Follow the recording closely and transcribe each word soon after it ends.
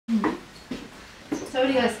So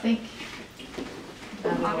what do you guys think?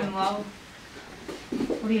 I'm in love.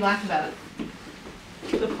 What do you like about it?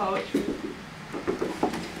 The poetry.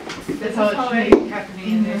 The poetry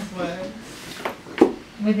happening in this word.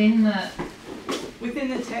 Within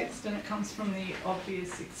the text, and it comes from the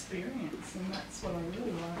obvious experience, and that's what I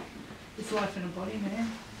really like. It's life in a body,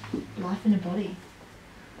 man. Life in a body.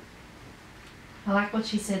 I like what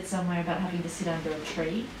she said somewhere about having to sit under a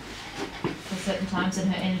tree for certain times,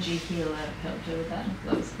 and her energy healer helped her with that.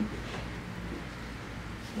 That was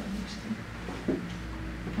interesting.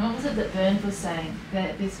 What was it that Bernd was saying?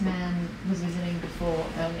 That this man was visiting before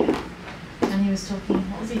earlier, and he was talking.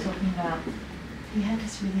 What was he talking about? He had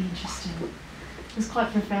this really interesting. It was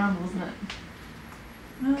quite profound, wasn't it?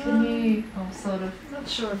 Can you, sort of? Not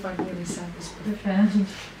sure if I'd really say this Profound.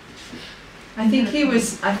 I think he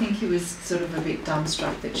was sort of a bit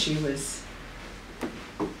dumbstruck that she was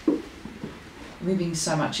living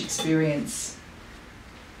so much experience.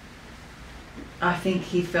 I think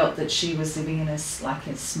he felt that she was living in a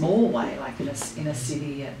small way, like in a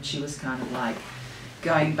city, and she was kind of like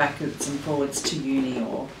going backwards and forwards to uni,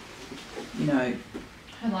 or her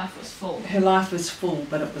life was full. Her life was full,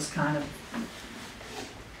 but it was kind of,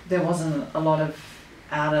 there wasn't a lot of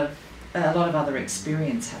other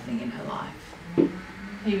experience happening in her life.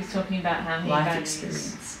 He was talking about how he life values,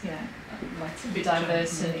 experience. Like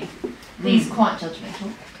diversity. He's quite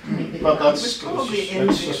judgmental. But that's just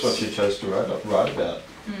what she chose to write about.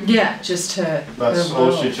 Yeah, just her. That's her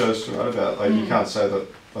all she chose to write about. Like you can't say that.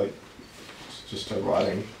 Like it's just her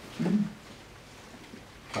writing.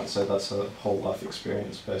 Can't say that's her whole life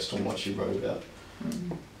experience based on what she wrote about.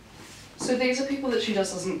 So these are people that she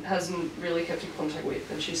hasn't really kept in contact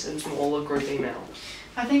with, and she sends them all a group email.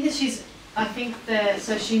 I think that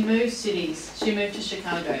so she moved cities. She moved to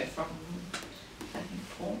Chicago from, I think,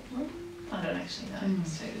 Portland. I don't actually know, to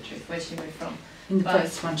tell you the truth, where she moved from. In the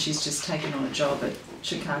first one, she's just taken on a job at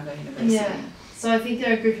Chicago University. Yeah. So I think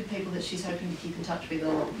there are a group of people that she's hoping to keep in touch with,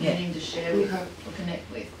 or needing to share with, or connect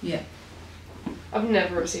with. Yeah. I've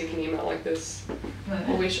never received an email like this.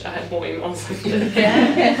 I wish I had more emails like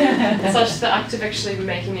this. Such the act of actually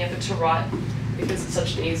making the effort to write, because it's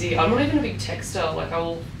such an easy. I'm not even a big texter. Like I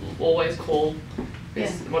will always call.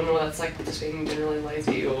 Because I don't know, that's like just being generally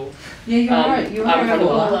lazy or. Yeah, you're right. You're a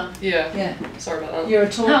caller. Yeah. Sorry about that. You're a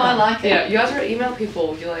talker. No, I like it. Yeah, you guys are email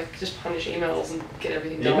people. You like just punish emails and get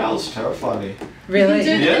everything done. Emails terrify me. Really? You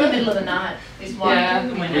can do it in the middle of the night. Is why.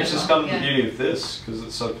 Which is kind of the beauty of this, because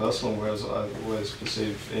it's so personal. Whereas I always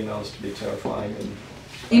perceive emails to be terrifying and.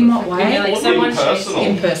 In what way? Like someone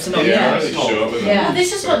impersonal. Yeah. Well,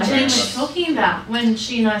 this is what Jen was talking about when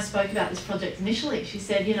she and I spoke about this project initially. She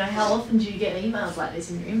said, how often do you get emails like this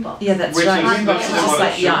in your inbox? Yeah, that's right. Your inbox is just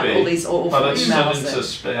like, all these awful emails. But it's turned into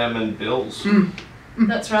spam and bills.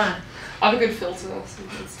 That's right. I have a good filter, so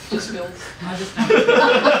it's just bills.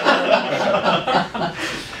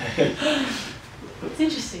 It's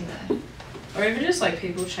interesting though. Or even just like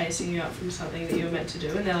people chasing you up from something that you were meant to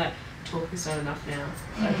do, and they're like, talk is not enough now.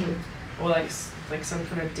 Or like some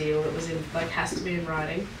kind of deal that was in, like, has to be in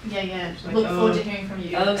writing. Yeah. Like, Look forward to hearing from you.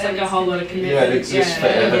 That looks like a whole lot of commitment. Yeah, it exists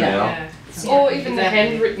forever now. Or even the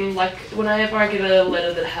handwritten, like whenever I get a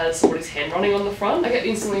letter that has somebody's handwriting on the front, I get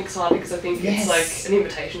instantly excited because I think it's like an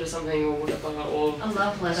invitation to something or whatever. Or I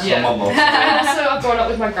love letters. Yeah. And also I've grown up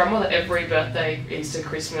with my grandmother. Every birthday, Easter,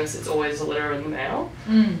 Christmas, it's always a letter in the mail,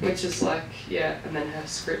 which is like and then her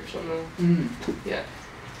script on the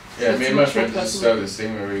Yeah, me and my friends just started this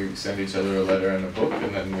thing where we send each other a letter and a book,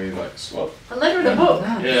 and then we like swap. A letter and a book?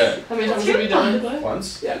 Yeah. How many times have we done it?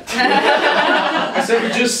 Once. Yeah. I said we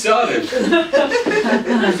just started.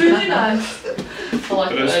 That's really nice. I like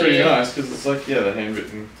but it was pretty nice because it's like the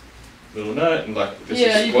handwritten little note and like this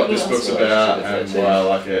is what this book's about and why I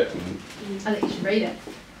like it. And I think you should read it.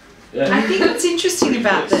 Yeah. I think what's interesting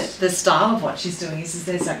about the style of what she's doing is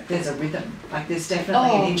there's a rhythm. Like there's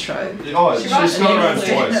definitely an intro. Oh, she's got her own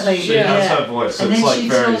voice. She has her voice. And it's then like she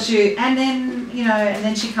very... tells you, and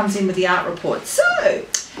then she comes in with the art report. So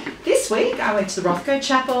this week I went to the Rothko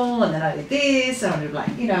Chapel, and then I did this, and I did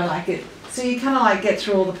like it. So you kind of like get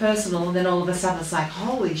through all the personal, and then all of a sudden it's like,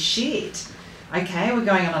 holy shit! Okay, we're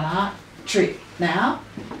going on an art trip now,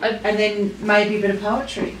 and then maybe a bit of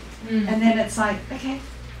poetry, and then it's like, okay.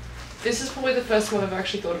 This is probably the first time I've ever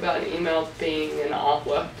actually thought about an email being an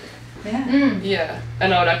artwork. Yeah. Yeah,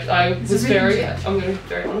 and I was very, I'm going to be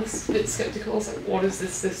very honest, a bit skeptical. I was like, what is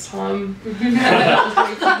this time? For me. I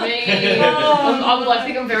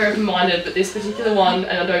think I'm very open-minded, but this particular one,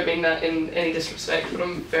 and I don't mean that in any disrespect, but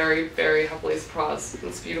I'm very, very happily surprised.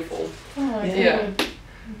 It's beautiful. Oh, yeah.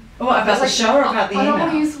 What about the show or about the I don't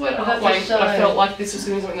want to email? use the word About the outblank, but I show. felt like this was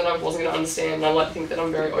going to be something that I wasn't going to understand. And I like to think that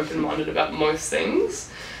I'm very open-minded about most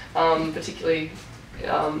things, particularly, I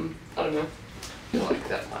don't know. I feel like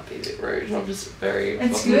that might be a bit rude. I'm just very.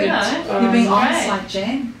 It's I'm a good. bit, You're being honest Right. like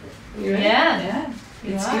Jen. Yeah. Yeah,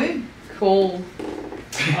 it's Yeah. good. Cool.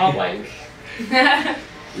 Outblank.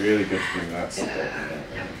 Really good to bring that stuff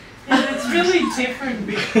up. And it's really different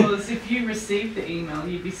because if you receive the email,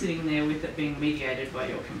 you'd be sitting there with it being mediated by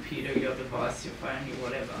your computer, your device, your phone, your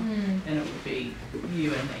whatever, and it would be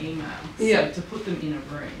you and the email. Yeah. So to put them in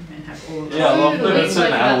a room and have all of those. Yeah, I love that Totally. it's an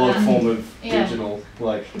Like analog that. form of Yeah. digital,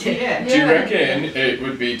 like. Yeah. Do you reckon it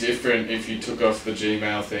would be different if you took off the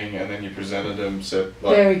Gmail thing and then you presented them so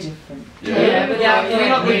like Very different. Yeah, but Yeah, like, we're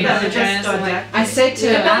not read looking at messages just and, like, didactic. I said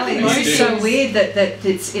to Yeah. Ali, this is so Most weird that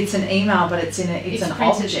it's an email, but it's an It's printed.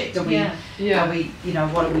 object. Are we, Yeah. Yeah. are we, you know,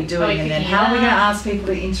 what are we doing? Are we And then picking how are we it going to up? ask people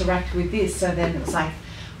to interact with this? So then it was like,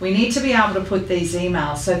 we need to be able to put these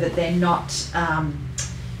emails so that they're not,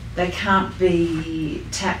 they can't be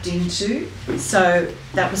tapped into. So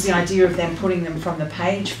that was the idea of them putting them from the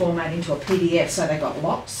page format into a PDF, so they got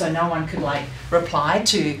locked, so no one could like reply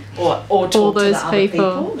to or talk to those the other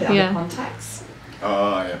people, the yeah. other contacts.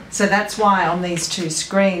 oh yeah. So that's why on these two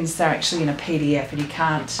screens they're actually in a PDF and you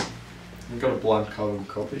can't. You've got a blind carbon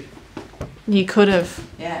copy. You could have.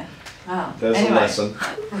 Yeah. Oh. There's anyway. a lesson.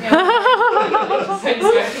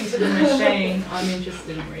 Talking to the machine, I'm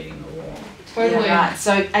interested in reading the law. Totally. Yeah, right.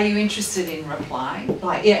 So are you interested in reply?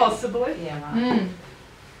 Like yeah. Possibly. Yeah, right. Mm.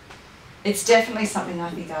 It's definitely something I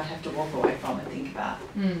think I'd have to walk away from and think about.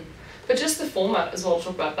 Mm. But just the format as well,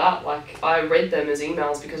 talk about that. Like, I read them as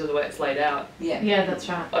emails because of the way it's laid out. Yeah. Yeah, that's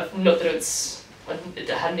right. Not that it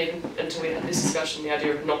hadn't even, until we had this discussion, the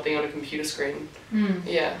idea of it not being on a computer screen. Mm.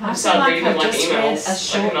 Yeah, I I feel started like reading them I've like just read emails. a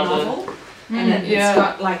short like another, novel and Mm. it's Yeah.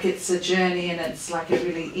 got like it's a journey and it's like a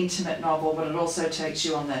really intimate novel, but it also takes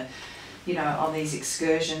you on the, you know, on these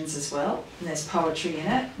excursions as well. And there's poetry in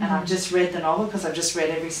it. And I've just read the novel because I've just read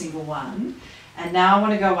every single one. And now I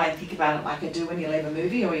want to go away and think about it like I do when you leave a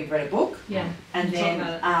movie or you've read a book. Yeah. And Talk then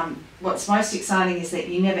about what's most exciting is that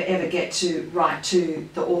you never ever get to write to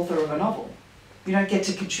the author of a novel. You don't get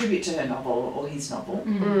to contribute to her novel or his novel.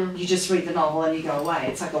 Mm. You just read the novel and you go away.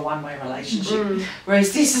 It's like a one-way relationship. Mm.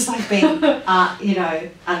 Whereas this is like being, you know,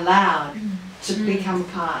 allowed to become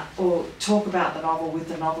part or talk about the novel with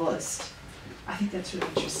the novelist. I think that's really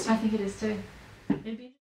interesting. I think it is too. It'd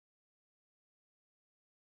be